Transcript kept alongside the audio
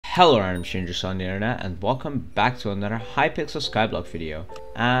Hello random strangers on the internet, and welcome back to another Hypixel Skyblock video.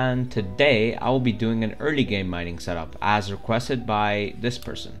 And today I will be doing an early game mining setup as requested by this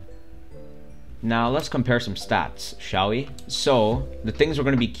person. Now let's compare some stats, shall we? So the things we're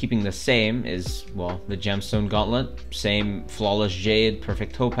going to be keeping the same is, well, the gemstone gauntlet, same flawless jade,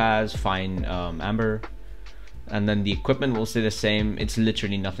 perfect topaz, fine amber. And then the equipment will stay the same. It's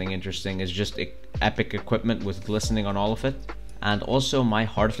literally nothing interesting. It's just epic equipment with glistening on all of it. And also my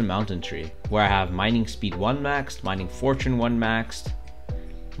Heart of the Mountain tree, where I have mining speed 1 maxed, mining fortune 1 maxed,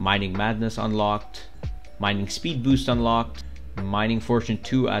 mining madness unlocked, mining speed boost unlocked, mining fortune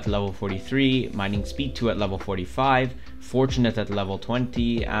 2 at level 43, mining speed 2 at level 45, fortunate at level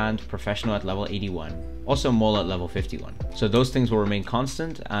 20, and professional at level 81. Also mole at level 51. So those things will remain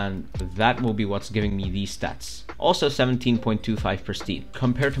constant, and that will be what's giving me these stats. Also 17.25 pristine.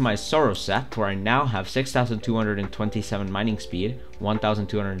 Compared to my Sorrow set, where I now have 6,227 mining speed,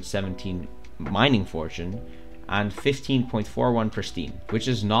 1,217 mining fortune, and 15.41 pristine, which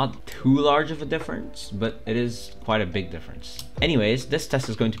is not too large of a difference, but it is quite a big difference. Anyways, this test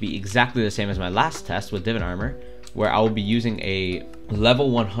is going to be exactly the same as my last test with Divine Armor, where I will be using a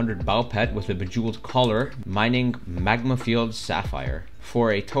level 100 bow pet with a bejeweled collar, mining magma field sapphire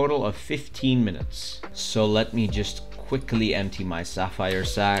for a total of 15 minutes. So let me just quickly empty my sapphire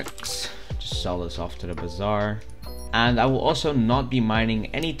sacks, just sell this off to the bazaar. And I will also not be mining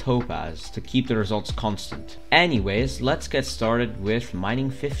any topaz to keep the results constant. Anyways, let's get started with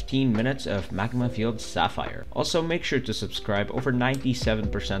mining 15 minutes of magma field sapphire. Also make sure to subscribe. Over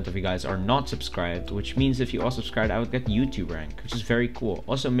 97% of you guys are not subscribed, which means if you all subscribed I would get YouTube rank, which is very cool.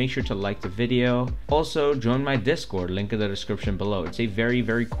 Also make sure to like the video. Also join my Discord, link in the description below. It's a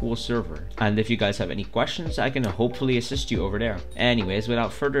very cool server. And if you guys have any questions, I can hopefully assist you over there. Anyways,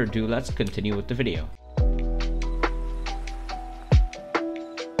 without further ado, let's continue with the video.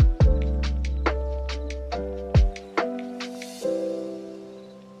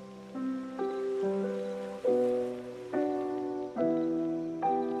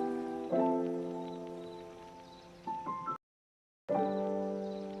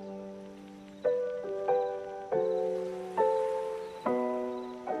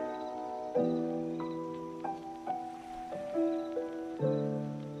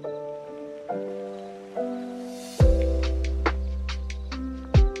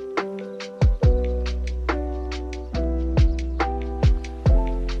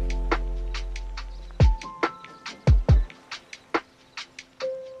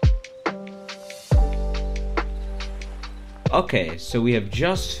 Okay, so we have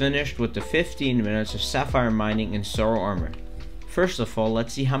just finished with the 15 minutes of sapphire mining in Sorrow Armor. First of all,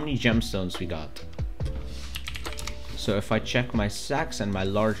 let's see how many gemstones we got. So if I check my sacks and my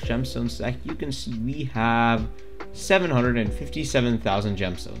large gemstone stack, you can see we have 757,000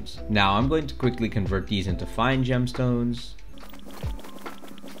 gemstones. Now I'm going to quickly convert these into fine gemstones.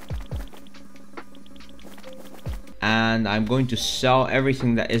 And I'm going to sell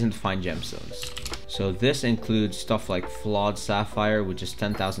everything that isn't fine gemstones. So this includes stuff like flawed sapphire, which is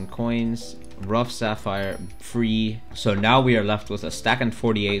 10,000 coins, rough sapphire, free. So now we are left with a stack and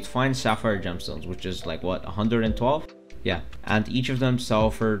 48 fine sapphire gemstones, which is like what, 112? Yeah, and each of them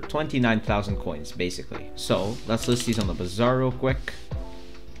sell for 29,000 coins basically. So let's list these on the bazaar real quick.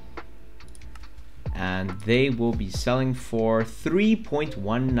 And they will be selling for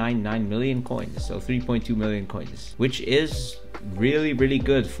 3.199 million coins, so 3.2 million coins, which is really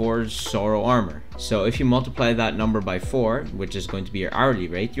good for Sorrow Armor. So if you multiply that number by 4, which is going to be your hourly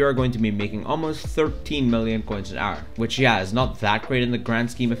rate, you are going to be making almost 13 million coins an hour, which yeah, is not that great in the grand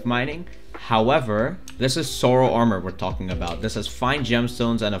scheme of mining. However, this is Sorrow Armor we're talking about. This has fine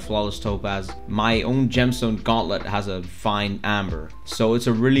gemstones and a flawless topaz. My own gemstone gauntlet has a fine amber. So it's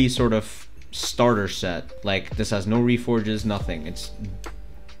a really sort of starter set. Like, this has no reforges, nothing. It's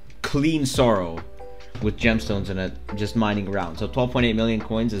clean Sorrow with gemstones in it, just mining around. So 12.8 million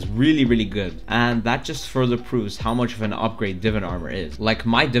coins is really good, and that just further proves how much of an upgrade Divine Armor is. Like,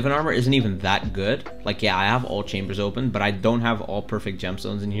 my Divine Armor isn't even that good. Like, yeah, I have all chambers open, but I don't have all perfect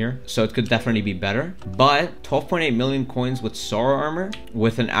gemstones in here, so it could definitely be better. But 12.8 million coins with Sorrow Armor,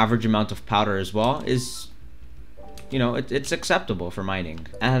 with an average amount of powder as well, is, you know, it's acceptable for mining.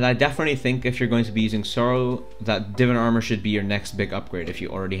 And I definitely think if you're going to be using Sorrow, that Divine Armor should be your next big upgrade if you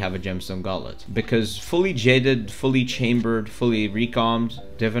already have a gemstone gauntlet. Because fully jaded, fully chambered, fully recommed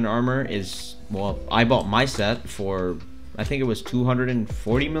Divine Armor is, well, I bought my set for, I think it was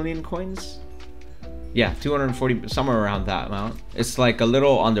 240 million coins? Yeah, 240, somewhere around that amount. It's like a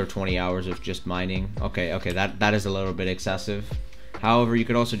little under 20 hours of just mining. Okay, that is a little bit excessive. However, you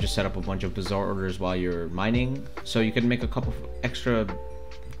could also just set up a bunch of bazaar orders while you're mining, so you can make a couple of extra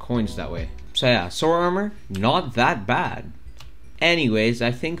coins that way. So yeah, sword armor, not that bad. Anyways,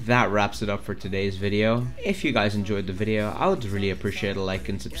 I think that wraps it up for today's video. If you guys enjoyed the video, I would really appreciate a like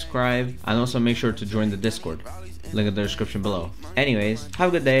and subscribe, and also make sure to join the Discord. Link in the description below. Anyways, have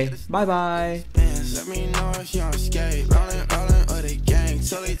a good day. Bye bye. Let me know if you on skate. Rollin' with a gang.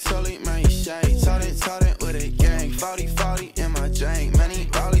 Tully, man, you shake. Totin' with a gang. 40 in my drink. Many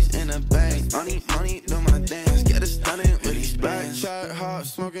rollies in the bank. Money, do my dance. Get us stunning with these bags. Backtrack hard,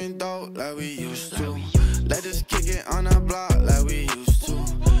 smoking dope like we used to. Let's just kick it on the block like we used to.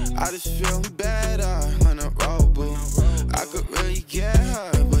 I just feel better when I roll, boo. I could really get her.